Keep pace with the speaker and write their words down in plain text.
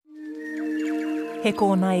He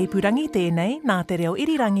kōna ipurangi tēnei nā te reo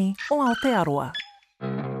irirangi o Aotearoa.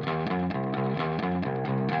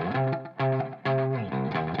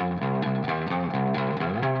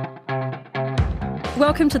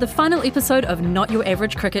 Welcome to the final episode of Not Your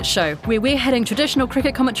Average Cricket Show, where we're hitting traditional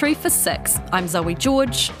cricket commentary for six. I'm Zoe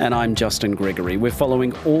George. And I'm Justin Gregory. We're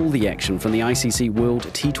following all the action from the ICC World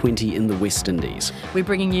T20 in the West Indies. We're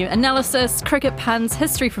bringing you analysis, cricket puns,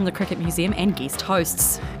 history from the Cricket Museum and guest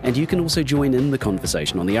hosts. And you can also join in the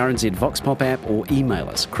conversation on the RNZ Vox Pop app or email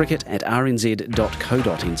us,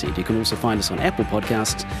 cricket@rnz.co.nz. You can also find us on Apple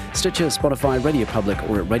Podcasts, Stitcher, Spotify, Radio Public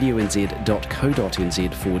or at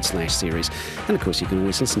radionz.co.nz/series. And of course, you can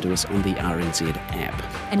always listen to us on the RNZ app.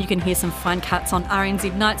 And you can hear some fine cuts on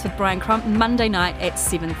RNZ Nights with Brian Crump Monday night at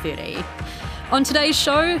 7:30. On today's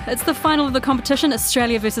show, it's the final of the competition,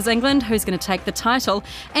 Australia versus England, who's going to take the title,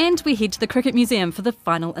 and we head to the Cricket Museum for the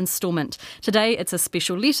final instalment. Today, it's a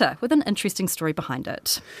special letter with an interesting story behind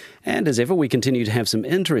it. And as ever, we continue to have some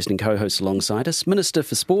interesting co-hosts alongside us. Minister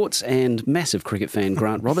for Sports and massive cricket fan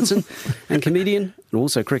Grant Robertson, and comedian, and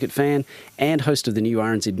also cricket fan, and host of the new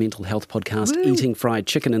RNZ mental health podcast, Eating Fried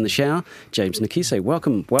Chicken in the Shower, James Nakise.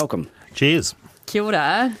 Welcome. Cheers. Kia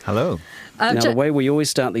ora. Hello. Now, the way we always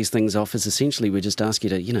start these things off is essentially we just ask you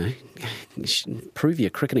to, prove your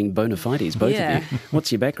cricketing bona fides, both of you.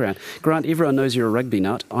 What's your background? Grant, everyone knows you're a rugby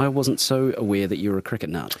nut. I wasn't so aware that you're a cricket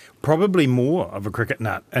nut. Probably more of a cricket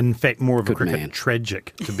nut. In fact, more of a cricket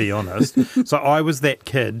tragic, to be honest. So I was that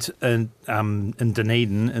kid in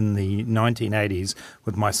Dunedin in the 1980s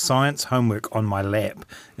with my science homework on my lap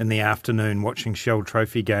in the afternoon watching Shell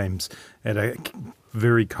Trophy games at a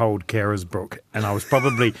very cold Carisbrook, and I'm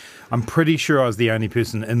pretty sure I was the only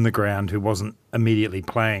person in the ground who wasn't immediately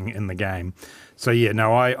playing in the game. So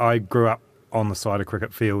I grew up on the side of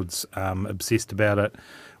cricket fields, obsessed about it,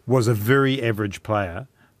 was a very average player,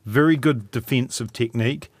 very good defensive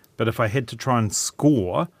technique, but if I had to try and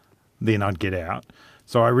score, then I'd get out.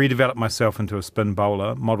 So I redeveloped myself into a spin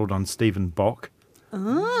bowler, modelled on Stephen Bock.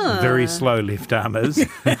 Very slow left armers,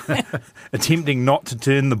 attempting not to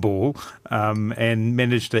turn the ball, and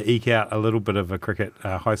managed to eke out a little bit of a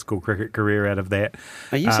high school cricket career out of that.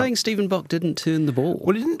 Are you saying Stephen Bock didn't turn the ball?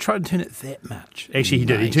 Well, he didn't try to turn it that much. Actually, he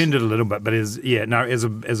did. He turned it a little bit, but as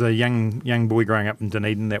a young boy growing up in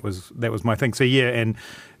Dunedin, that was my thing. So and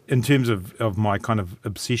in terms of my kind of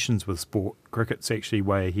obsessions with sport, cricket's actually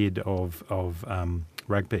way ahead of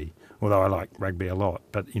rugby. Although I like rugby a lot,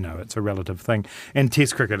 but, it's a relative thing. And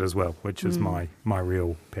Test cricket as well, which is my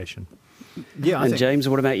real passion. Yeah, and James,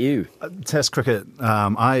 what about you? Test cricket.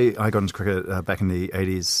 I got into cricket back in the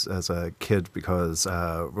 80s as a kid because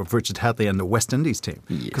of Richard Hadley and the West Indies team.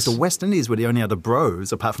 Because the West Indies were the only other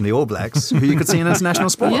bros, apart from the All Blacks, who you could see in international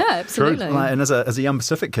sport. Yeah, absolutely. And as a young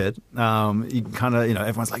Pacific kid, you kind of,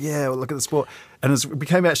 everyone's like, yeah, well, look at the sport. And it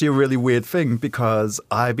became actually a really weird thing because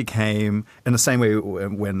I became, in the same way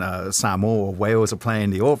when Samoa or Wales are playing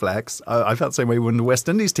the All Blacks, I felt the same way when the West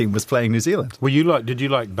Indies team was playing New Zealand. Did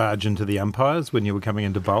you barge into the umpires when you were coming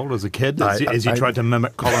into bowl as a kid, as you tried to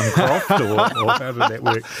mimic Colin Croft, or how did that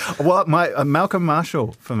work? Well, Malcolm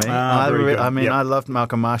Marshall for me. I loved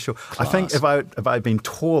Malcolm Marshall. Class. I think if I'd been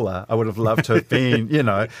taller, I would have loved to have been,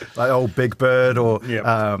 like old Big Bird or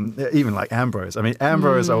even like Ambrose. I mean,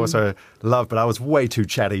 Ambrose I also loved, but I was way too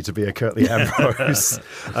chatty to be a Curtly Ambrose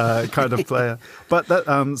kind of player. But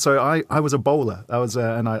so I was a bowler.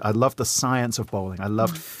 And I loved the science of bowling. I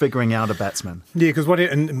loved figuring out a batsman. Yeah, because by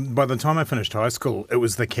the time I finished high school, it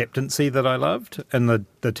was the captaincy that I loved and the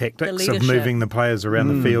tactics of moving the players around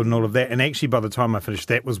the field and all of that. And actually, by the time I finished,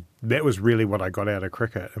 that was really what I got out of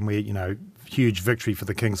cricket. And we, huge victory for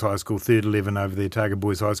the King's High School, 3rd 11 over the Otago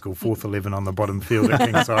Boys High School, 4th 11 on the bottom field at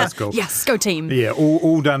King's High School. Yes, go team. Yeah,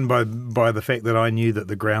 all done by the fact that I knew that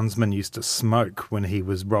the groundsman used to smoke when he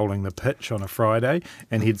was rolling the pitch on a Friday,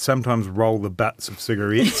 and he'd sometimes roll the butts of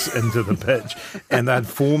cigarettes into the pitch, and they'd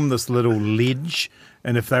form this little ledge.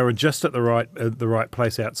 And if they were just at the right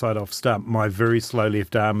place outside off stump, my very slow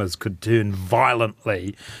left armers could turn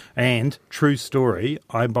violently. And, true story,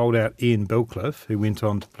 I bowled out Ian Bilcliffe, who went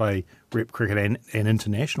on to play rep cricket and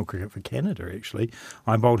international cricket for Canada, actually.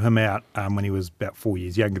 I bowled him out when he was about 4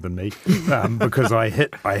 years younger than me because I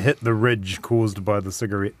hit the ridge caused by the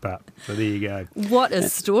cigarette butt. So there you go. What a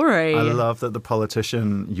story. I love that the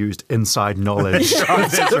politician used inside knowledge.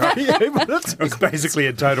 That's right. It was basically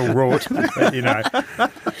a total rort,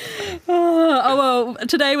 well,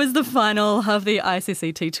 today was the final of the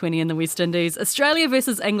ICC T20 in the West Indies. Australia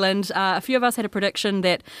versus England. A few of us had a prediction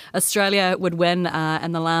that Australia would win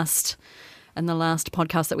in the last in the last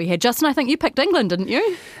podcast that we had. Justin, I think you picked England, didn't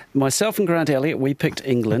you? Myself and Grant Elliott, we picked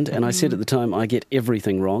England, and I said at the time I get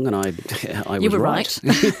everything wrong, and I was You were right.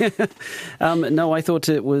 No, I thought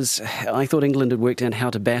England had worked out how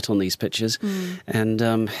to bat on these pitches, and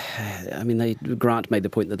Grant made the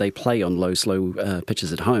point that they play on low, slow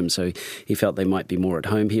pitches at home, so he felt they might be more at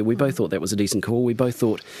home here. We both thought that was a decent call. We both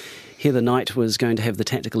thought Heather Knight was going to have the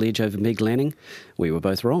tactical edge over Meg Lanning. We were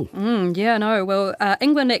both wrong. Well,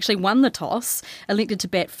 England actually won the toss, elected to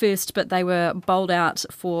bat first, but they were bowled out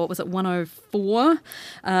for, 104?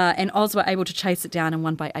 And Oz were able to chase it down and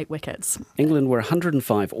won by 8 wickets. England were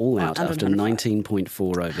 105 all out after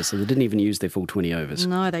 19.4 overs, so they didn't even use their full 20 overs.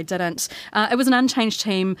 No, they didn't. It was an unchanged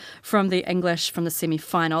team from the English from the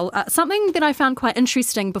semi-final. Something that I found quite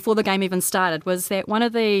interesting before the game even started was that one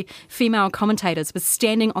of the female commentators was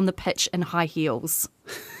standing on the pitch in high heels.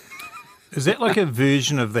 Is that like a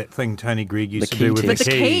version of that thing Tony Gregg used The to do with key the test.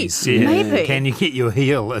 keys? Yeah. Maybe. Can you get your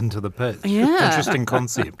heel into the pitch? Yeah. Interesting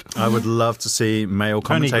concept. I would love to see male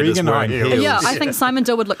Tony commentators Gregg and wearing I- heels. Yeah, I think Simon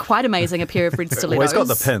Dill would look quite amazing a pair of red stilettos. Well, he's got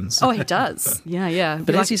the pins. Oh, he does. Yeah.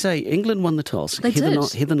 But as you say, England won the toss. They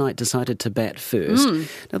did. Heather Knight decided to bat first.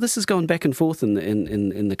 Now, this has gone back and forth in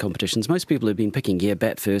the competitions. Most people have been picking,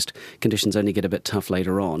 bat first. Conditions only get a bit tough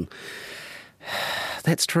later on.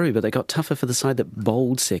 That's true, but they got tougher for the side that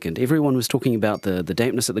bowled second. Everyone was talking about the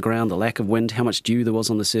dampness at the ground, the lack of wind, how much dew there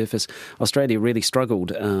was on the surface. Australia really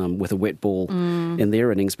struggled with a wet ball in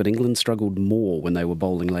their innings, but England struggled more when they were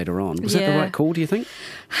bowling later on. Was that the right call, do you think?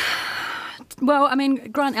 Well, I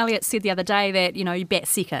mean, Grant Elliott said the other day that, you bat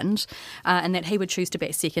second and that he would choose to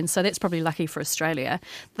bat second, so that's probably lucky for Australia.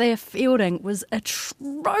 Their fielding was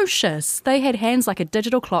atrocious. They had hands like a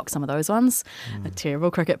digital clock, some of those ones.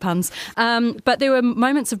 Terrible cricket puns. But there were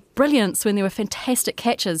moments of brilliance when there were fantastic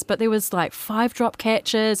catches, but there was like 5 drop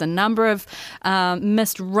catches, a number of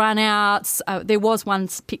missed run-outs. There was one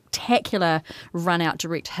spectacular run-out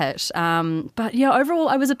direct hit. But yeah, overall,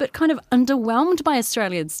 I was a bit kind of underwhelmed by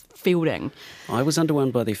Australia's fielding. I was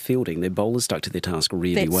underwhelmed by their fielding. Their bowlers stuck to their task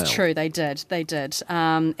really well. That's true, they did.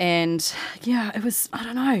 And yeah, it was, I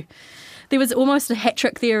don't know. There was almost a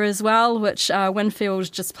hat-trick there as well, which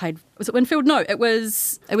Winfield just played. Was it Winfield? No, it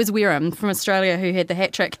was Wareham from Australia who had the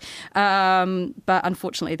hat-trick. But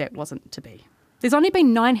unfortunately, that wasn't to be. There's only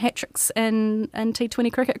been 9 hat-tricks in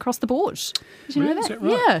T20 cricket across the board. Did you know that? Is that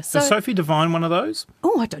right? Yeah. So, is Sophie Devine one of those?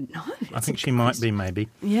 Oh, I don't know. I think she might be, maybe.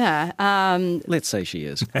 Yeah. Let's say she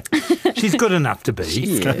is. She's good enough to be.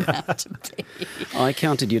 Yeah. I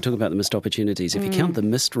counted, you're talking about the missed opportunities. If you count the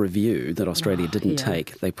missed review that Australia didn't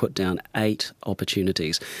take, they put down 8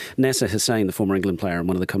 opportunities. Nasser Hussain, the former England player and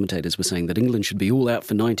one of the commentators, was saying that England should be all out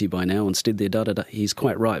for 90 by now. Instead, they're da-da-da. He's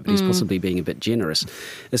quite right, but he's possibly being a bit generous.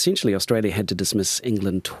 Essentially, Australia had to dismiss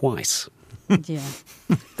England twice. Yeah.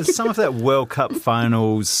 There's some of that World Cup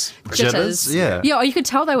finals jitters. Yeah. Yeah, you could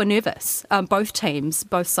tell they were nervous, both teams,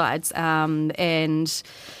 both sides. And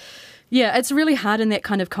yeah, it's really hard in that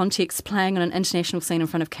kind of context, playing on an international scene in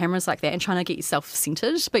front of cameras like that and trying to get yourself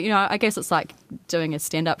centred. But, I guess it's like doing a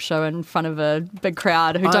stand-up show in front of a big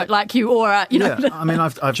crowd who don't like you or, Yeah, I mean,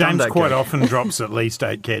 I've done James that quite gig. often drops at least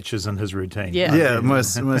 8 catches in his routine. Yeah.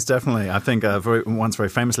 Most definitely. I think once very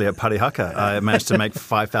famously at Parihaka, I managed to make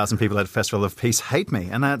 5,000 people at a Festival of Peace hate me.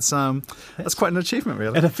 And that's quite an achievement,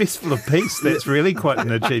 really. At a Festival of Peace, that's really quite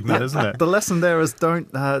an achievement, isn't it? The lesson there is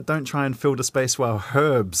don't try and fill the space while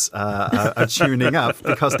herbs are tuning up,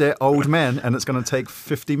 because they're old men and it's going to take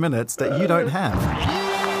 50 minutes that you don't have.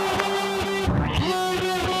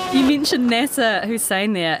 You mentioned Nasser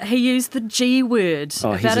Hussain there. He used the G word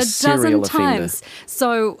Oh, he's about a a serial dozen times. offender.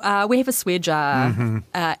 So we have a swear jar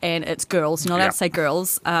and it's girls. You're not allowed to say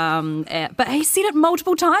girls. But he said it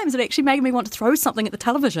multiple times. It actually made me want to throw something at the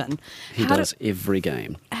television. He does every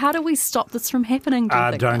game. How do we stop this from happening? Do you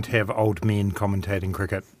think? Don't have old men commentating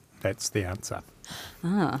cricket. That's the answer.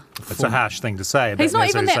 It's a harsh thing to say. He's not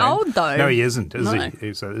even that old, though. No, he isn't, is No.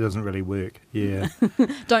 he? So it doesn't really work. Yeah.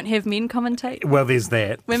 Don't have men commentate Well, there's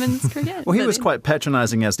that. women's cricket. Well, he But was quite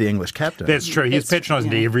patronising as the English captain. That's true. He's patronising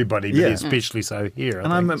to everybody, but Yeah. especially so here.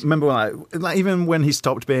 And I remember even when he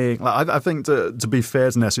stopped being, I think to be fair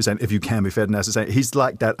to Nasser Hussain, if you can be fair to Nasser Hussain, he's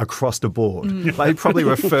like that across the board. Like, he probably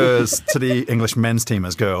refers to the English men's team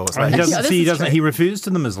as girls. this is He refers to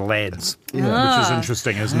them as lads, which is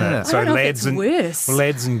interesting, isn't Yeah. it? I don't know if it's worse. Well,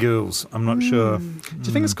 lads and girls, I'm not sure. Do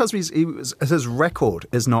you think it's because his record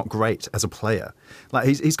is not great as a player? Like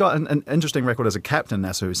he's got an interesting record as a captain,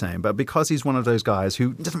 that's what he's saying, but because he's one of those guys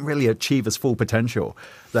who doesn't really achieve his full potential,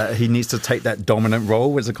 that he needs to take that dominant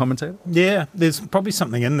role as a commentator? Yeah, there's probably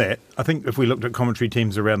something in that. I think if we looked at commentary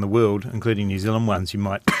teams around the world, including New Zealand ones, you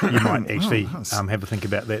might actually have a think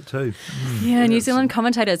about that too. Yeah, New Zealand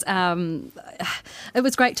commentators. It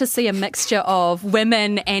was great to see a mixture of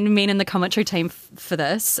women and men in the commentary team for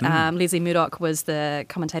this. Leslie Murdoch was the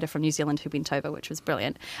commentator from New Zealand who went over, which was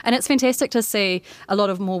brilliant. And it's fantastic to see a lot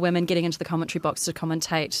of more women getting into the commentary box to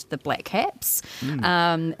commentate the Black Caps.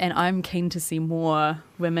 And I'm keen to see more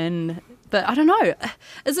women. But I don't know.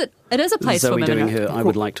 It is a place Zoe for women. doing her I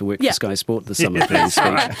would like to work for Sky Sport this summer speech.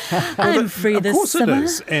 I'm free this summer. Of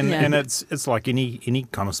course it is. And it's like any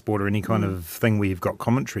kind of sport or any kind of thing where you've got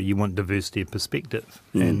commentary, you want diversity of perspective.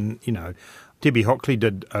 And, Debbie Hockley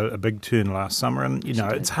did a big turn last summer, and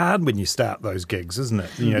it's hard when you start those gigs, isn't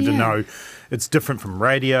it? To know it's different from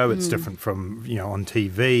radio, it's different from on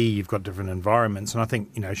TV. You've got different environments, and I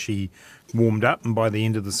think she warmed up, and by the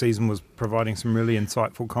end of the season was providing some really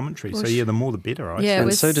insightful commentary. So the more the better.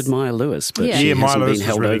 And so did Maya Lewis, but she hasn't been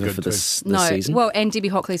held over for this season. Well, and Debbie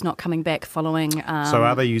Hockley's not coming back following. So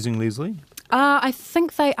are they using Leslie? I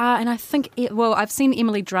think they are, and I think I've seen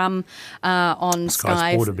Emily Drum on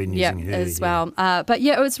Sky Sport have been using her as well. But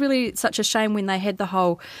it was really such a shame when they had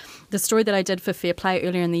the story that I did for Fair Play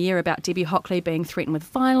earlier in the year about Debbie Hockley being threatened with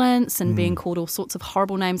violence and being called all sorts of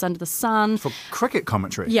horrible names under the sun For cricket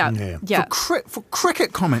commentary? Yeah. For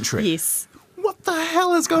cricket commentary? Yes. What the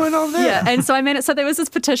hell is going on there? Yeah, and so there was this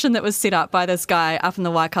petition that was set up by this guy up in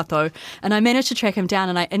the Waikato, and I managed to track him down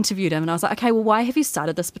and I interviewed him, and I was like, okay, well, why have you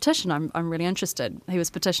started this petition? I'm really interested. He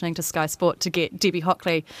was petitioning to Sky Sport to get Debbie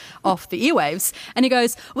Hockley off the airwaves, and he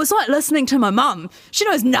goes, well, it's like listening to my mum. She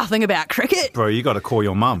knows nothing about cricket. Bro, you got to call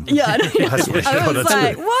your mum. Yeah, I was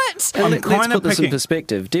like, what? Let's put this in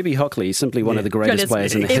perspective. Debbie Hockley is simply one of the greatest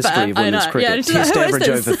players in the history of women's cricket. Test average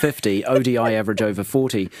over 50, ODI average over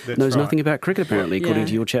 40. Knows nothing about cricket, apparently, according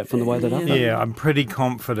to your chat from the way that I thought. Yeah, I'm pretty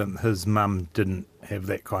confident his mum didn't have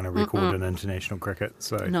that kind of record in international cricket.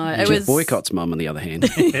 So no, it Jeff was Boycott's mum, on the other hand.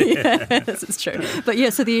 this is true. But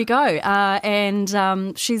so there you go.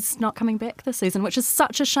 And she's not coming back this season, which is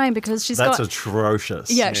such a shame because That's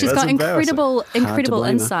atrocious. Yeah, she's got incredible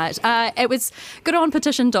insight. It was good on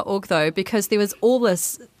petition.org though, because there was all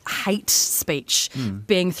this hate speech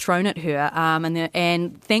being thrown at her,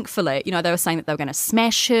 and thankfully, they were saying that they were going to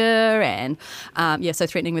smash her, and so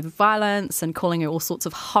threatening with violence and calling her all sorts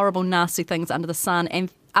of horrible, nasty things under the sun.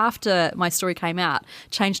 And after my story came out,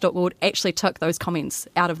 Change.org actually took those comments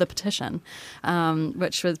out of the petition, but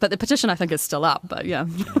the petition I think is still up. But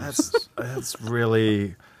that's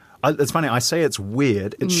really. It's funny, I say it's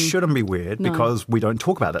weird. It shouldn't be weird because we don't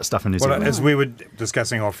talk about that stuff in New Zealand. Well, as we were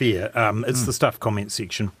discussing off here, it's the stuff comment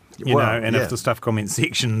section. If the stuff comment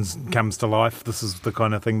sections comes to life, this is the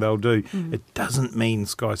kind of thing they'll do. It doesn't mean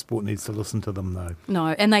Sky Sport needs to listen to them, though. No,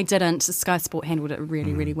 and they didn't. Sky Sport handled it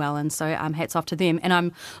really, really well, and so hats off to them. And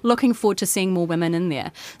I'm looking forward to seeing more women in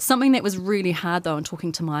there. Something that was really hard, though, and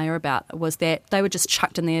talking to Maya about, was that they were just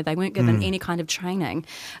chucked in there. They weren't given any kind of training.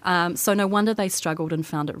 So no wonder they struggled and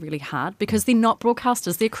found it really hard, because they're not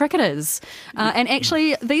broadcasters, they're cricketers. And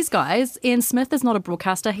actually, these guys, Ian Smith is not a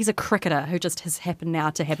broadcaster, he's a cricketer who just has happened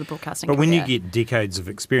now to have a broadcasting career. But when you get decades of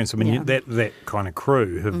experience, I mean, that kind of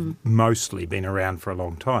crew have mostly been around for a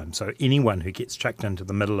long time. So anyone who gets chucked into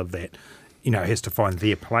the middle of that, has to find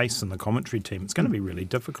their place in the commentary team. It's going to be really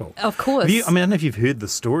difficult. Of course. I don't know if you've heard the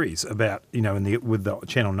stories about, with the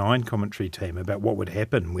Channel 9 commentary team about what would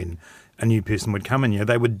happen when a new person would come in.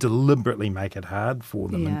 They would deliberately make it hard for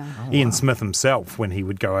them. Yeah. And Ian Smith himself, when he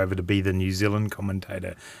would go over to be the New Zealand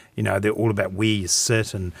commentator, they're all about where you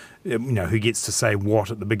sit and, who gets to say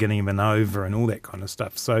what at the beginning of an over and all that kind of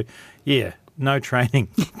stuff. So, no training.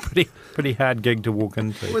 Pretty hard gig to walk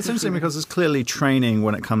into. Well, it's interesting because there's clearly training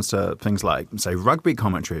when it comes to things like, say, rugby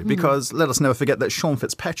commentary. Because let us never forget that Sean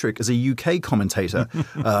Fitzpatrick is a UK commentator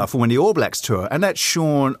for when the All Blacks tour. And that's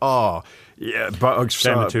Sean, but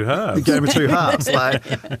Game of two halves. Game of two halves. Like,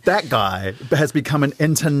 that guy has become an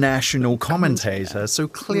international commentator. So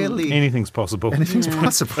clearly anything's possible. Anything's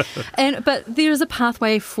possible. But there is a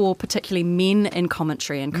pathway for particularly men in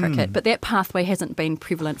commentary and cricket, but that pathway hasn't been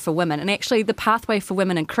prevalent for women. And actually, the pathway for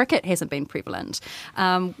women in cricket hasn't been prevalent.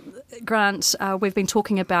 Grant, we've been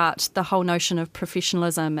talking about the whole notion of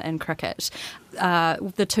professionalism in cricket.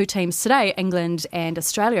 The two teams today, England and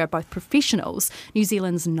Australia, are both professionals. New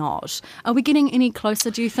Zealand's not. Are we getting any closer,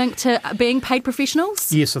 do you think, to being paid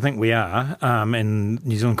professionals? Yes, I think we are. And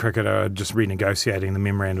New Zealand Cricket are just renegotiating the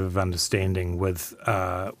Memorandum of Understanding with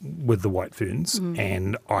the White Ferns.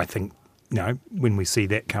 And I think, when we see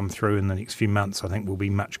that come through in the next few months, I think we'll be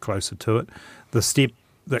much closer to it. The step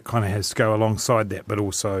that kind of has to go alongside that, but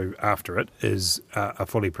also after it, is a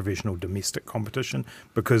fully professional domestic competition,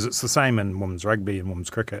 because it's the same in women's rugby and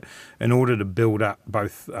women's cricket. In order to build up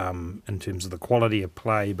both in terms of the quality of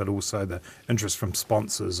play, but also the interest from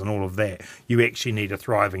sponsors and all of that, you actually need a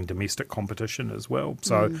thriving domestic competition as well.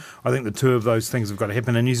 So I think the two of those things have got to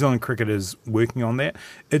happen, and New Zealand Cricket is working on that.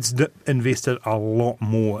 It's invested a lot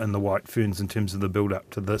more in the White Ferns in terms of the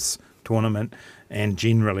build-up to this tournament and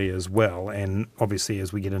generally as well. And obviously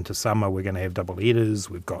as we get into summer, we're going to have double headers.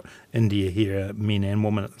 We've got India here, men and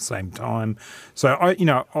women at the same time. So I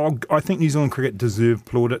think New Zealand Cricket deserve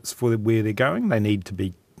plaudits for where they're going. They need to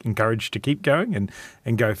be encouraged to keep going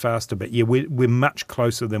and go faster. But yeah, we're much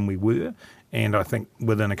closer than we were. And I think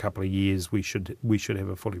within a couple of years we should have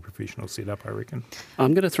a fully professional setup, I reckon.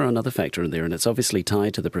 I'm going to throw another factor in there, and it's obviously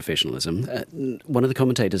tied to the professionalism. One of the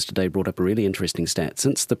commentators today brought up a really interesting stat.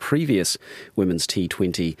 Since the previous Women's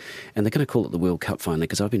T20, and they're going to call it the World Cup finally,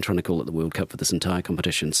 because I've been trying to call it the World Cup for this entire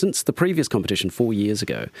competition. Since the previous competition 4 years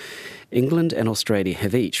ago, England and Australia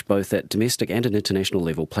have each, both at domestic and at international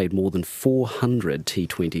level, played more than 400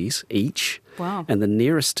 T20s each. Wow. And the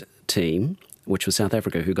nearest team, which was South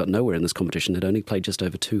Africa, who got nowhere in this competition, had only played just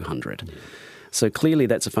over 200. Yeah. So clearly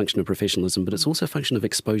that's a function of professionalism, but it's also a function of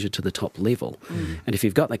exposure to the top level. And if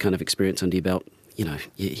you've got that kind of experience under your belt,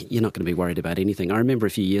 you're not going to be worried about anything. I remember a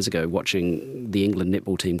few years ago watching the England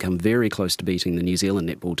netball team come very close to beating the New Zealand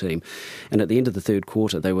netball team. And at the end of the third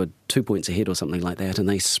quarter, they were 2 points ahead or something like that, and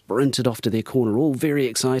they sprinted off to their corner, all very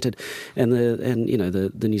excited. And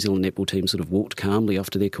the New Zealand netball team sort of walked calmly off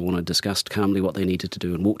to their corner, discussed calmly what they needed to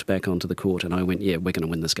do, and walked back onto the court. And I went, yeah, we're going to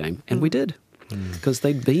win this game. And we did. Because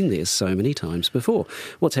they'd been there so many times before.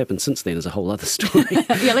 What's happened since then is a whole other story.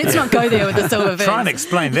 Yeah, let's not go there with the silver veins. Try and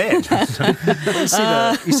explain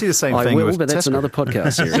that. You see the same thing with but that's Test another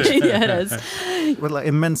podcast series. Yeah, it is. Well, like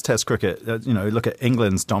in men's Test cricket, look at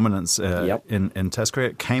England's dominance in Test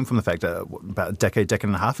cricket came from the fact that about a decade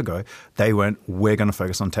and a half ago, they went, we're going to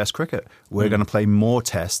focus on Test cricket. We're going to play more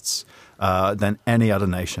tests than any other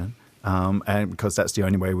nation, and because that's the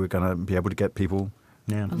only way we're going to be able to get people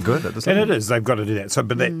good at this. And it is. They've got to do that. So,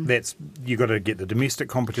 but that's you've got to get the domestic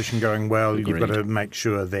competition going well. Agreed. You've got to make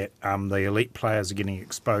sure that the elite players are getting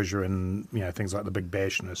exposure in things like the Big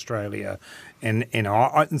Bash in Australia, and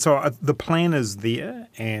so the plan is there,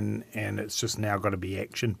 and it's just now got to be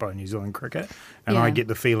actioned by New Zealand Cricket. And I get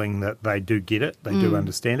the feeling that they do get it. They do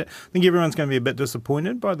understand it. I think everyone's going to be a bit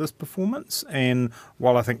disappointed by this performance. And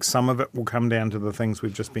while I think some of it will come down to the things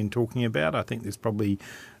we've just been talking about, I think there's probably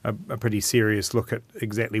a pretty serious look at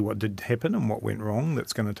exactly what did happen and what went wrong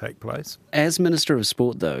that's going to take place. As Minister of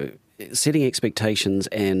Sport, though, setting expectations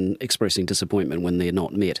and expressing disappointment when they're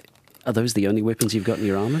not met, are those the only weapons you've got in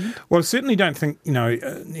your armament? Well, I certainly don't think,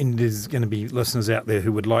 and there's going to be listeners out there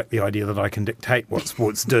who would like the idea that I can dictate what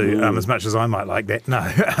sports do, as much as I might like that.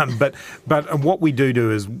 No. But what we do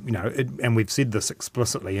is, and we've said this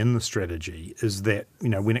explicitly in the strategy, is that,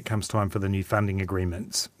 when it comes time for the new funding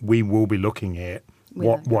agreements, we will be looking at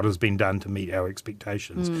what has been done to meet our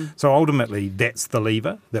expectations. So ultimately, that's the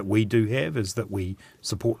lever that we do have, is that we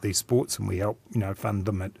support these sports and we help, fund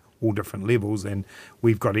them at all different levels, and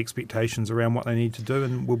we've got expectations around what they need to do,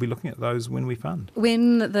 and we'll be looking at those when we fund.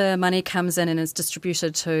 When the money comes in and is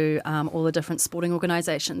distributed to all the different sporting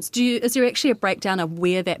organisations, is there actually a breakdown of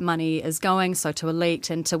where that money is going, so to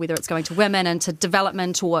elite and to whether it's going to women and to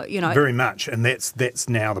development or, Very much, and that's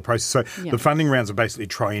now the process. So the funding rounds are basically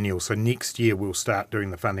triennial, so next year we'll start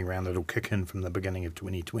doing the funding round that'll kick in from the beginning of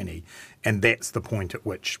 2020, and that's the point at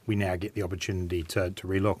which we now get the opportunity to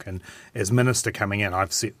relook. And as Minister coming in,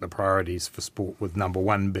 I've set the priorities for sport, with number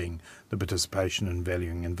one being the participation and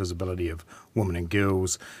valuing and visibility of women and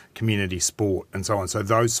girls, community sport, and so on. So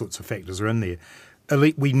those sorts of factors are in there.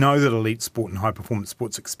 We know that elite sport and high performance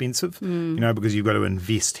sport's expensive, because you've got to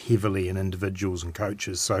invest heavily in individuals and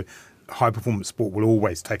coaches. So high performance sport will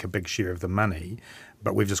always take a big share of the money.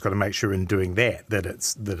 But we've just got to make sure in doing that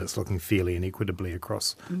it's looking fairly and equitably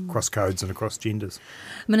across codes and across genders.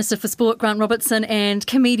 Minister for Sport Grant Robertson and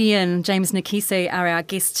comedian James Nikisi are our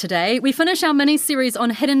guests today. We finish our mini-series on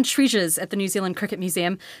hidden treasures at the New Zealand Cricket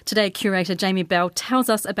Museum. Today, curator Jamie Bell tells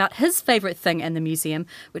us about his favourite thing in the museum,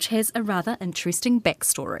 which has a rather interesting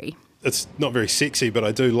backstory. it's not very sexy, but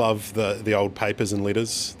I do love the old papers and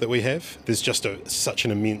letters that we have. There's just such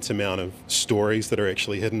an immense amount of stories that are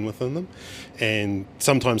actually hidden within them, and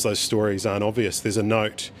sometimes those stories aren't obvious. There's a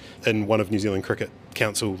note in one of New Zealand Cricket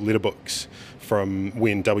Council letterbooks from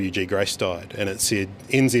when W.G. Grace died, and it said,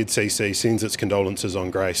 NZCC sends its condolences on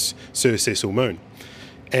Grace, Sir Cecil Moon.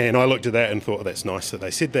 And I looked at that and thought, that's nice that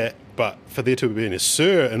they said that, but for there to have been a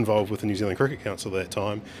Sir involved with the New Zealand Cricket Council at that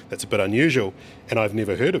time, that's a bit unusual, and I've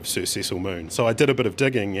never heard of Sir Cecil Moon. So I did a bit of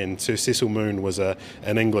digging, and Sir Cecil Moon was an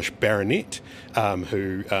English baronet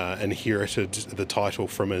who inherited the title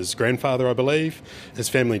from his grandfather, I believe. His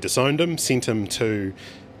family disowned him, sent him to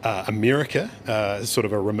America, sort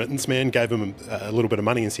of a remittance man, gave him a little bit of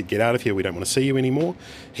money and said, get out of here, we don't want to see you anymore.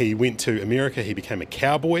 He went to America, he became a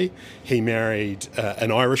cowboy, he married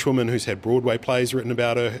an Irish woman who's had Broadway plays written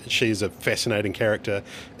about her. She is a fascinating character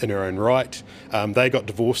in her own right. They got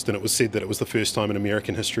divorced, and it was said that it was the first time in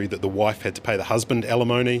American history that the wife had to pay the husband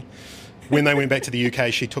alimony. When they went back to the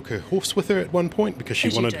UK, she took her horse with her at one point because she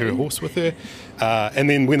wanted her horse with her. And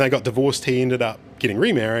then when they got divorced, he ended up getting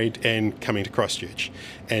remarried and coming to Christchurch.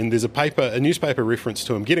 And there's a newspaper reference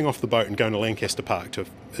to him getting off the boat and going to Lancaster Park to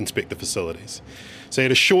inspect the facilities. So he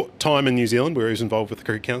had a short time in New Zealand where he was involved with the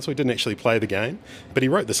Cricket Council. He didn't actually play the game, but he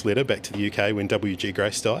wrote this letter back to the UK when W.G.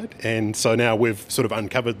 Grace died. And so now we've sort of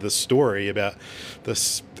uncovered this story about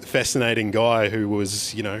this fascinating guy who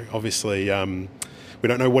was, obviously... we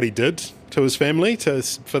don't know what he did to his family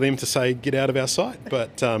for them to say, get out of our sight.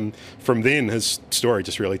 But from then, his story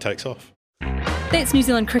just really takes off. That's New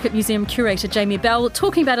Zealand Cricket Museum curator Jamie Bell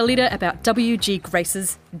talking about a letter about W.G.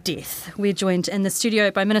 Grace's death. We're joined in the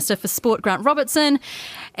studio by Minister for Sport Grant Robertson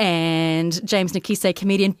and James Nakise,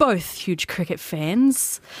 comedian, both huge cricket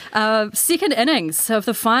fans. Second innings of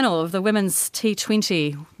the final of the Women's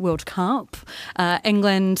T20 World Cup.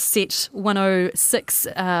 England set 106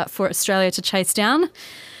 for Australia to chase down.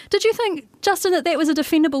 Did you think, Justin, that was a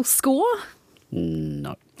defendable score?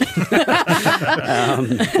 No.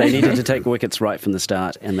 They needed to take wickets right from the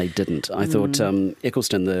start, and they didn't. I thought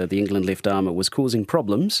Eccleston, the England left armour, was causing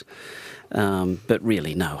problems. But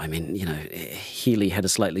really, no. I mean, Healy had a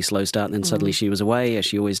slightly slow start, and then suddenly she was away, as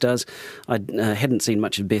she always does. I hadn't seen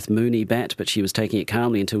much of Beth Mooney bat, but she was taking it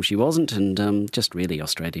calmly until she wasn't, and just really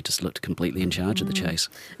Australia just looked completely in charge of the chase.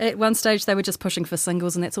 At one stage, they were just pushing for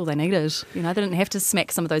singles, and that's all they needed. They didn't have to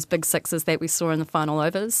smack some of those big sixes that we saw in the final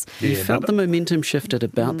overs. You felt the momentum shifted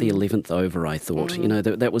about the 11th over, I thought.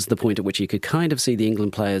 That was the point at which you could kind of see the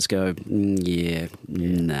England players go,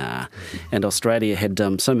 nah. And Australia had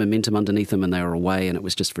some momentum underneath them, and they were away, and it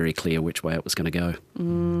was just very clear which way it was going to go.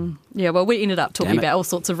 Yeah, well, we ended up talking about all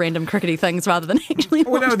sorts of random crickety things rather than actually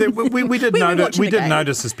we did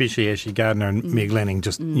notice, especially Ashley Gardner and Meg Lanning,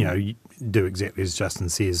 just do exactly as Justin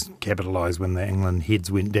says, capitalise when the England heads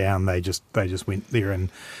went down. They just went there and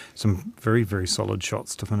some very, very solid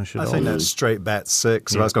shots to finish it off. I think that straight bat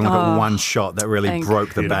six. I was going to look at one shot that really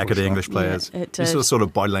broke the back of the English players. Yeah, it did. You saw the sort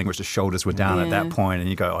of body language, the shoulders were down at that point, and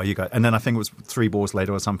you go, and then I think it was 3 balls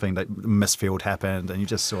later or something that misfield happened, and you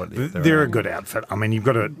just saw it. They're a good outfit. I mean,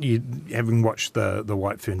 having watched the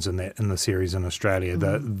White Ferns in the series in Australia,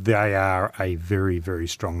 they are a very, very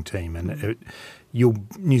strong team, and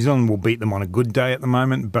New Zealand will beat them on a good day at the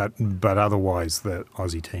moment, but otherwise the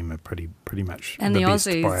Aussie team are pretty much and the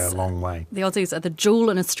Aussies, best by a long way. The Aussies are the jewel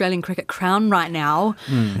in Australian cricket crown right now.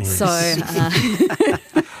 So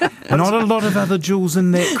not a lot of other jewels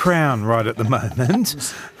in that crown right at the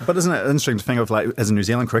moment. But isn't it interesting to think of, like, as a New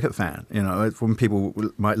Zealand cricket fan, when people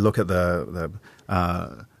might look at the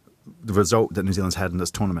result that New Zealand's had in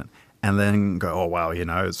this tournament, and then go, oh, wow,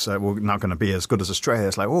 so we're not going to be as good as Australia.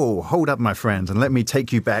 It's like, oh, hold up, my friends, and let me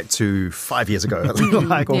take you back to 5 years ago,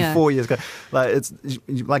 or 4 years ago. It's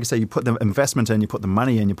like I say, you put the investment in, you put the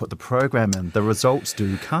money in, you put the program in, the results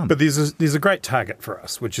do come. But there's a great target for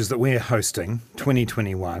us, which is that we're hosting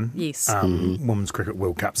 2021 Women's Cricket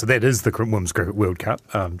World Cup. So that is the Women's Cricket World Cup,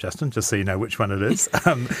 Justin, just so you know which one it is.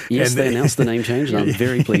 Yes, they announced the name change, and I'm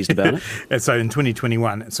very pleased about it. And so in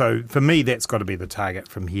 2021, so for me, that's got to be the target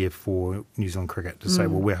from here for New Zealand cricket, to say,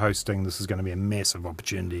 well, we're hosting, this is going to be a massive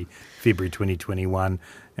opportunity, February 2021,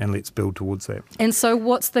 and let's build towards that. And so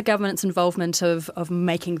what's the government's involvement of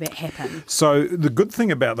making that happen? So the good thing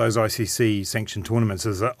about those ICC sanctioned tournaments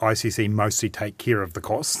is that ICC mostly take care of the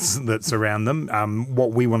costs that surround them.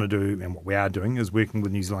 What we want to do, and what we are doing, is working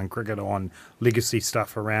with New Zealand cricket on legacy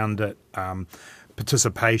stuff around it,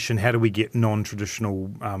 participation, how do we get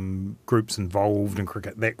non-traditional groups involved in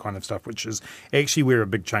cricket, that kind of stuff, which is actually where a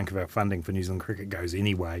big chunk of our funding for New Zealand cricket goes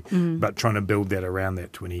anyway, but trying to build that around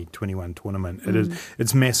that 2021 tournament.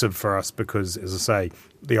 It's massive for us because, as I say,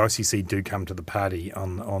 the ICC do come to the party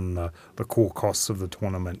on the core costs of the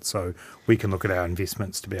tournament, so we can look at our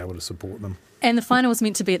investments to be able to support them. And the final was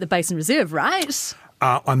meant to be at the Basin Reserve, right?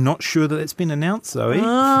 I'm not sure that it's been announced, Zoe.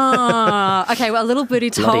 Okay, well, a little birdie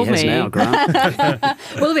told me. Now, Grant.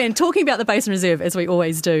 Well, then, talking about the Basin Reserve, as we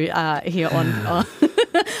always do here on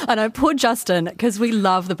I know, poor Justin, because we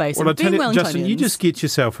love the Basin. Well, I tell you, Justin, you just get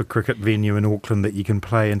yourself a cricket venue in Auckland that you can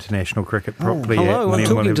play international cricket properly at. Hello, I'm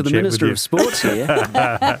talking to the Minister of Sports here.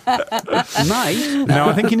 Mate. No,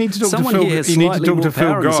 I think you need to talk to Phil. You need to talk to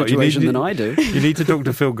Phil Goff. Than I do. You need to talk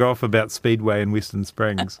to Phil Goff about Speedway in Western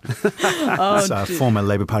Springs. Former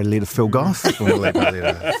Labour Party leader Phil Goff. The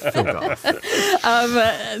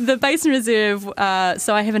Basin Reserve,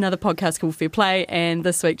 so I have another podcast called Fair Play, and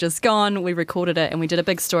this week just gone, we recorded it and we did a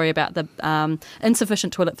big story about the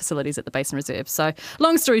insufficient toilet facilities at the Basin Reserve. So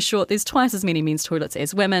long story short, there's twice as many men's toilets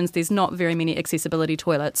as women's. There's not very many accessibility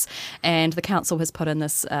toilets, and the council has put in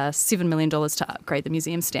this $7 million to upgrade the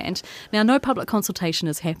museum stand. Now, no public consultation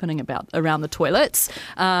is happening around the toilets,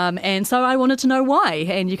 and so I wanted to know why,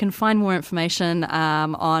 and you can find more information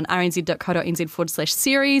on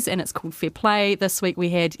rnz.co.nz/series, and it's called Fair Play. This week we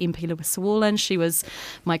had MP Lewis Warland. She was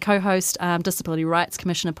my co-host, Disability Rights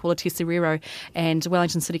Commissioner Paula Tesoriero, and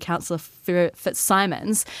Wellington City Councillor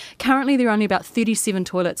Fitzsimons. Currently there are only about 37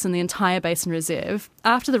 toilets in the entire Basin Reserve.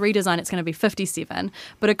 After the redesign it's going to be 57,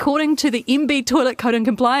 but according to the MB Toilet Code and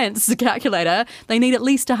Compliance calculator, they need at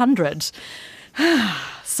least 100.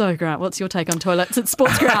 So, Grant, what's your take on toilets at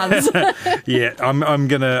sports grounds? Yeah, I'm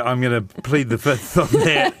gonna plead the fifth on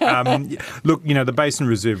that. Look, the Basin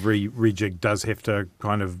Reserve rejig does have to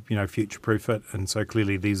kind of future-proof it, and so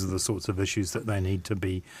clearly these are the sorts of issues that they need to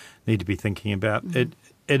be thinking about.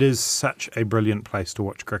 It is such a brilliant place to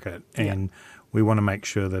watch cricket, and we want to make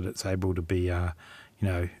sure that it's able to be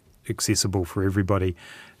accessible for everybody.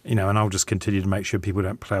 And I'll just continue to make sure people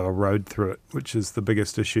don't plough a road through it, which is the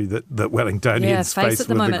biggest issue that Wellingtonians face at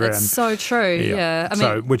the with moment. the ground. It's so true. Yeah.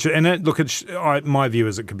 My view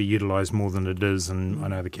is it could be utilised more than it is, and I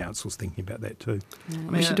know the council's thinking about that too.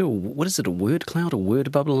 We should do a word cloud, a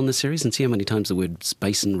word bubble on the series, and see how many times the word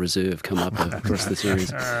Basin Reserve come up across the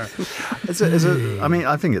series. I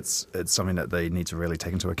think it's something that they need to really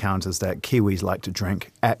take into account, is that Kiwis like to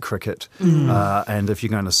drink at cricket, and if you're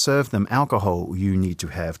going to serve them alcohol, you need to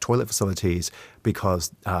have toilet facilities, because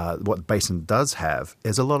what the Basin does have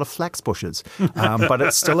is a lot of flax bushes, but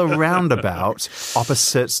it's still a roundabout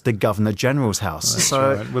opposite the Governor General's house. That's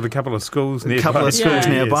right. With a couple of schools nearby.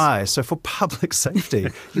 Nearby. Yes. So for public safety,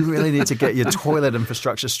 you really need to get your toilet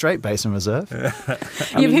infrastructure straight, Basin Reserve.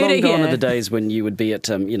 You've heard it here. Gone are the days when you would be at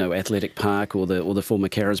Athletic Park or the former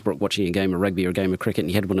Carisbrook watching a game of rugby or a game of cricket,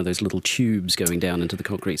 and you had one of those little tubes going down into the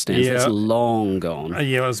concrete stands. Yeah. That's long gone.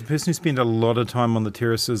 As a person who spent a lot of time on the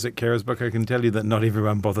terraces at Carisbrook, I can tell you that not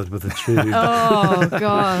everyone bothered with the tube. Oh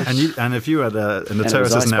gosh! And if you were in the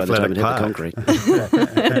terraces in Athletic Park,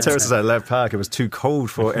 the terraces at Athletic Park, it was too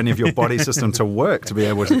cold for any of your body system to work to be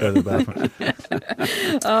able to go to the bathroom.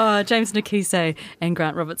 James Nakise and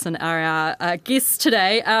Grant Robertson are our guests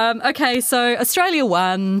today. Okay, so Australia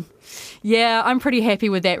won. Yeah, I'm pretty happy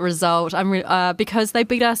with that result. Because they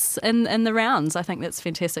beat us in the rounds. I think that's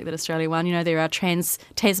fantastic that Australia won. They're our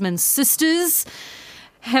Trans-Tasman sisters.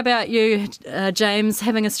 How about you, James,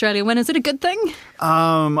 having Australia win? Is it a good thing?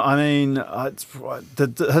 Has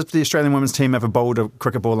the Australian women's team ever bowled a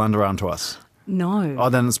cricket ball underarm to us? No.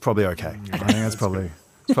 Oh, then it's probably okay. I think that's probably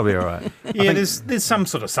all right. Yeah, there's some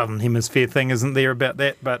sort of Southern Hemisphere thing, isn't there, about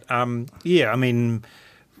that? But, I don't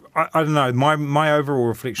know. My overall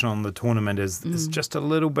reflection on the tournament is just a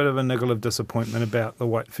little bit of a niggle of disappointment about the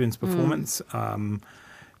White Ferns' performance.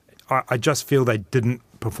 I just feel they didn't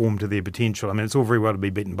perform to their potential. I mean, it's all very well to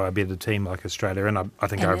be beaten by a better team like Australia, and I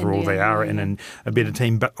think overall India, they are in a better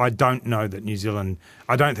team, but I don't know that New Zealand,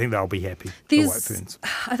 I don't think they'll be happy, the White Ferns.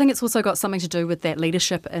 I think it's also got something to do with that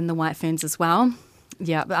leadership in the White Ferns as well.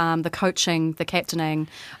 Yeah, the coaching, the captaining,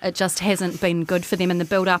 it just hasn't been good for them in the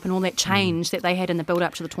build-up and all that change that they had in the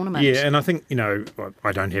build-up to the tournament. Yeah, and I think,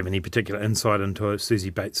 I don't have any particular insight into Susie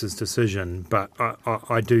Bates's decision, but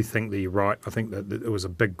I do think that you're right. I think that it was a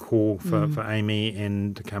big call for Amy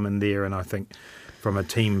and to come in there, and I think from a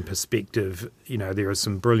team perspective, there are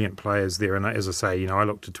some brilliant players there, and as I say, I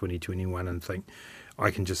look to 2021 and think, I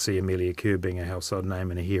can just see Amelia Kerr being a household name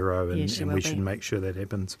and a hero, and we should make sure that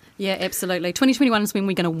happens. Yeah, absolutely. 2021 is when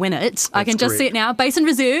we're going to win it. I can just correct. see it now. Base and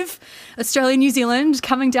reserve, Australia, New Zealand,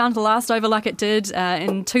 coming down to the last over like it did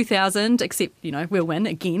in 2000, except, we'll win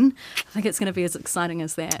again. I think it's going to be as exciting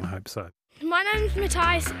as that. I hope so. My name's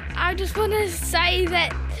Matthias. I just want to say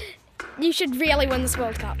that you should really win this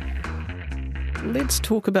World Cup. Let's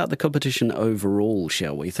talk about the competition overall,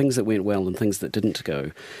 shall we? Things that went well and things that didn't go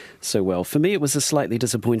so well. For me, it was a slightly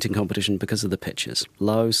disappointing competition because of the pitches.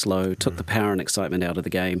 Low, slow, took the power and excitement out of the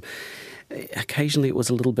game. Occasionally it was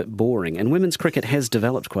a little bit boring, and women's cricket has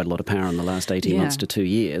developed quite a lot of power in the last 18 months to 2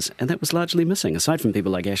 years, and that was largely missing, aside from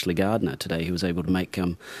people like Ashley Gardner today, who was able to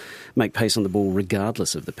make pace on the ball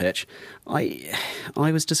regardless of the pitch. I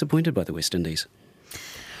was disappointed by the West Indies.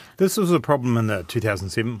 This was a problem in the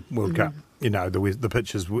 2007 World Cup. The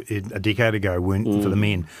pitches a decade ago for the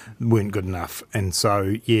men weren't good enough, and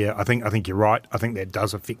so I think you're right. I think that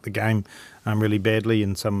does affect the game really badly.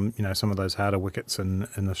 And some of those harder wickets in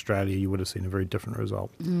Australia, you would have seen a very different result.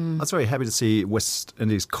 I was very happy to see West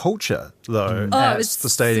Indies culture though at the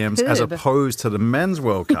stadiums superb. as opposed to the men's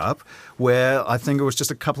World Cup, where I think it was just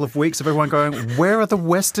a couple of weeks of everyone going, "Where are the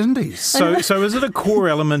West Indies?" So is it a core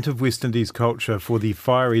element of West Indies culture for the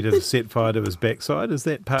fiery to set fire to his backside? Is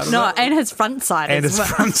that part of it? No, and his front side And as his well.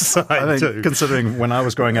 front side I think, too. considering when I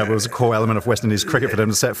was growing up, it was a core element of West Indies cricket for them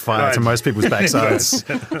to set fire to most people's backsides.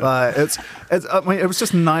 It was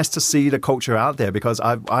just nice to see the culture out there, because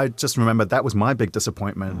I just remember that was my big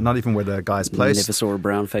disappointment. Not even where the guys placed. Never saw a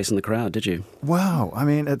brown face in the crowd, did you? Wow, I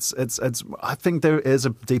mean, it's. I think there is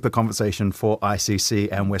a deeper conversation for ICC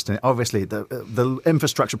and West Indies. Obviously, the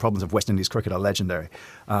infrastructure problems of West Indies cricket are legendary,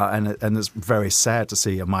 and it's very sad to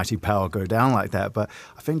see a mighty power go down like that. But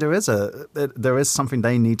I think there is something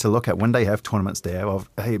they need to look at when they have tournaments there. Of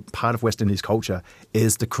hey, part of West Indies culture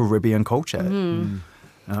is the Caribbean culture.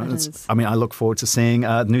 I look forward to seeing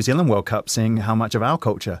New Zealand World Cup, seeing how much of our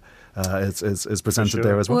culture is presented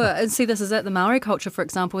there as well. Well, and see, this is it. The Maori culture, for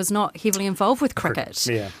example, is not heavily involved with cricket.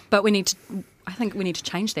 Yeah. But I think we need to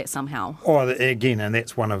change that somehow. Again, and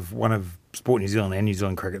that's one of Sport New Zealand and New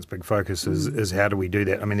Zealand cricket's big focus is how do we do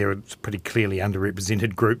that? I mean, there are pretty clearly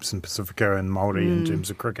underrepresented groups in Pacifica and Māori in terms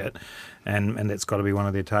of cricket, and that's got to be one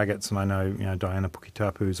of their targets. And I know Diana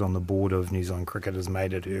Pukitapu, who's on the board of New Zealand Cricket, has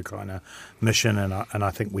made it her kind of mission, and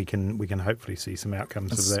I think we can hopefully see some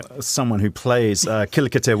outcomes of that. As someone who plays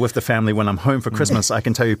kilikite with the family when I'm home for Christmas, I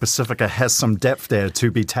can tell you Pacifica has some depth there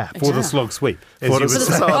to be tapped. For the slog sweep.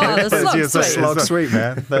 The slog sweep,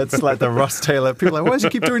 man. That's like the Ross Taylor. People are like, why does he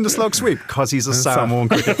keep doing the slog sweep? Because he's a Samoan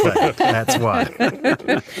cricket player. That's why.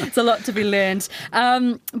 It's a lot to be learned.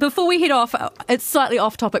 Before we head off, it's slightly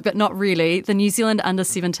off topic, but not really. The New Zealand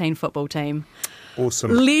under-17 football team.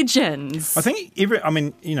 Awesome. Legends. I think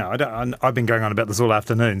I've been going on about this all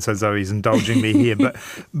afternoon, so Zoe's indulging me here,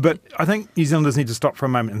 but I think New Zealanders need to stop for a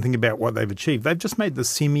moment and think about what they've achieved. They've just made the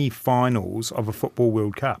semi-finals of a football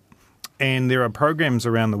World Cup, and there are programs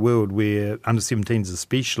around the world where under-17s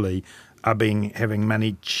especially are having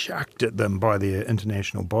money chucked at them by their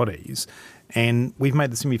international bodies, and we've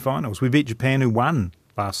made the semi-finals. We beat Japan, who won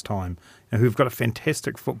last time, and who've got a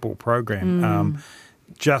fantastic football program.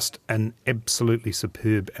 Just an absolutely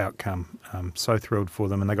superb outcome. So thrilled for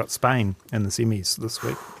them, and they got Spain in the semis this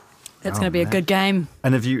week. It's going to be a good game.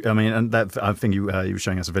 And I think you were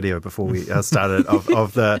showing us a video before we started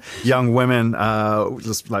of the young women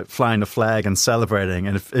just like flying the flag and celebrating.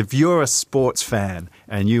 And if you're a sports fan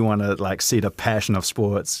and you want to see the passion of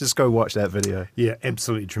sports, just go watch that video. Yeah,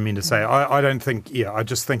 absolutely tremendous. I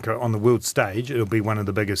just think on the world stage it'll be one of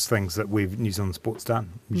the biggest things that New Zealand sports done.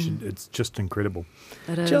 It's just incredible.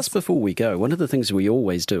 It is. Just before we go, one of the things we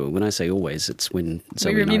always do, and when I say always, it's when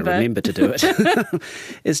Zoe and I remember. remember to do it,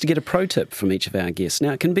 is to get a pro tip from each of our guests.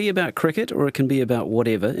 Now, it can be about cricket or it can be about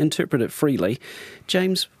whatever. Interpret it freely.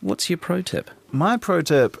 James, what's your pro tip? My pro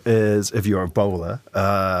tip is, if you're a bowler,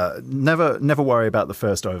 never worry about the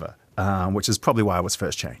first over. Which is probably why I was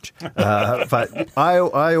first change. But I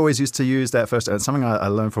always used to use that first. And something I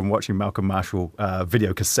learned from watching Malcolm Marshall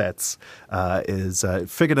video cassettes is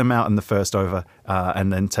figure them out in the first over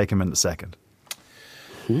and then take them in the second.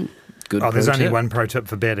 Good. There's only one pro tip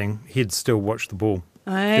for batting. He'd still watch the ball.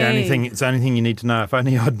 It's the only thing you need to know.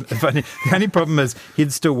 The only problem is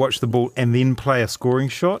he'd still watch the ball and then play a scoring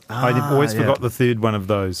shot. I always forgot the third one of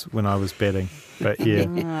those when I was batting. But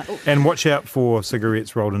yeah, and watch out for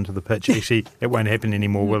cigarettes rolled into the pitch. Actually, it won't happen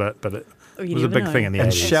anymore, will it? But it was a big thing in the 80s.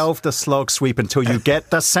 And shelve the slog sweep until you get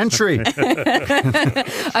the century.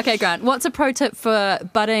 Okay, Grant, what's a pro tip for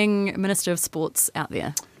budding Minister of Sports out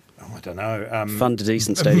there? I don't know. Fund a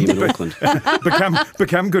decent stadium in Auckland.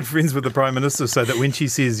 Become good friends with the Prime Minister so that when she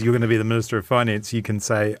says you're going to be the Minister of Finance, you can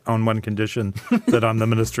say on one condition that I'm the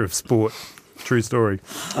Minister of Sport. True story.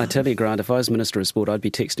 I tell you, Grant, if I was Minister of Sport, I'd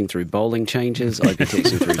be texting through bowling changes, I'd be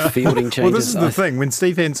texting through fielding changes. Well, this is the thing. When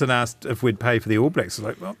Steve Hansen asked if we'd pay for the All Blacks, I was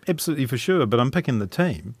like, well, absolutely for sure, but I'm picking the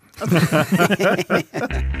team.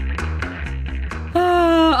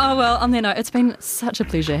 Oh, well, on that note, it's been such a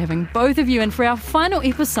pleasure having both of you in for our final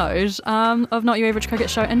episode of Not Your Average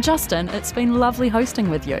Cricket Show. And Justin, it's been lovely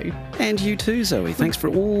hosting with you. And you too, Zoe. Thanks for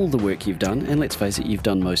all the work you've done. And let's face it, you've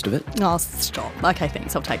done most of it. Oh, stop. Okay,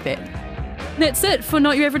 thanks. I'll take that. That's it for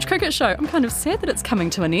Not Your Average Cricket Show. I'm kind of sad that it's coming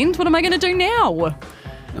to an end. What am I going to do now?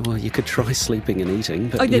 Well, you could try sleeping and eating,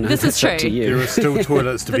 but this is that's up true. to you. There are still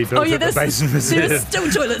toilets to be built at the Basin Reserve. There are still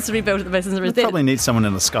toilets to be built at the Basin Reserve. You probably need someone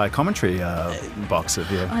in the Sky commentary box of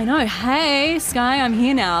you. I know. Hey, Sky, I'm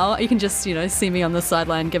here now. You can just, see me on the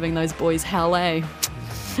sideline giving those boys hell, eh?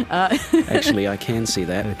 Actually, I can see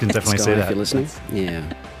that. You can definitely Sky, see that. If you're listening. Yeah.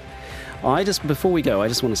 Before we go, I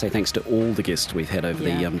just want to say thanks to all the guests we've had over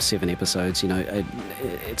the 7 episodes.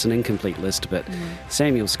 It's an incomplete list, but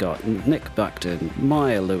Samuel Scott, Nick Buckton,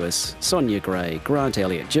 Maya Lewis, Sonia Gray, Grant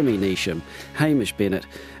Elliott, Jimmy Neesham, Hamish Bennett.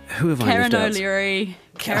 Who have I left out?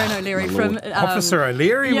 Karen O'Leary from... Officer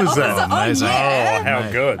O'Leary was Officer, there. Amazing. yeah. Oh,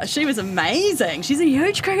 how good. She was amazing. She's a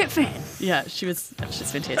huge cricket fan. Yeah, she's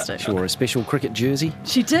fantastic. She wore a special cricket jersey.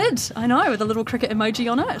 She did, I know, with a little cricket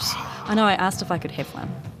emoji on it. I know, I asked if I could have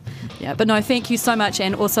one. Yeah, but no, thank you so much,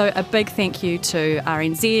 and also a big thank you to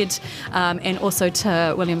RNZ and also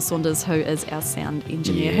to William Saunders, who is our sound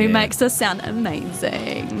engineer, who makes us sound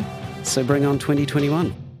amazing. So bring on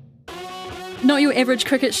 2021. Not Your Average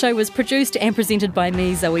Cricket Show was produced and presented by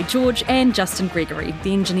me, Zoe George, and Justin Gregory.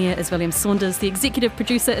 The engineer is William Saunders. The executive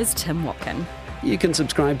producer is Tim Watkin. You can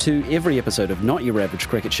subscribe to every episode of Not Your Average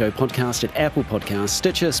Cricket Show podcast at Apple Podcasts,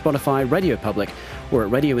 Stitcher, Spotify, Radio Public, or at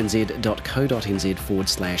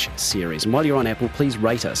radionz.co.nz/series. And while you're on Apple, please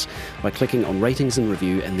rate us by clicking on ratings and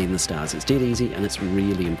review and then the stars. It's dead easy and it's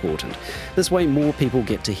really important. This way more people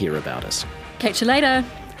get to hear about us. Catch you later.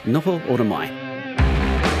 Noho ora mai.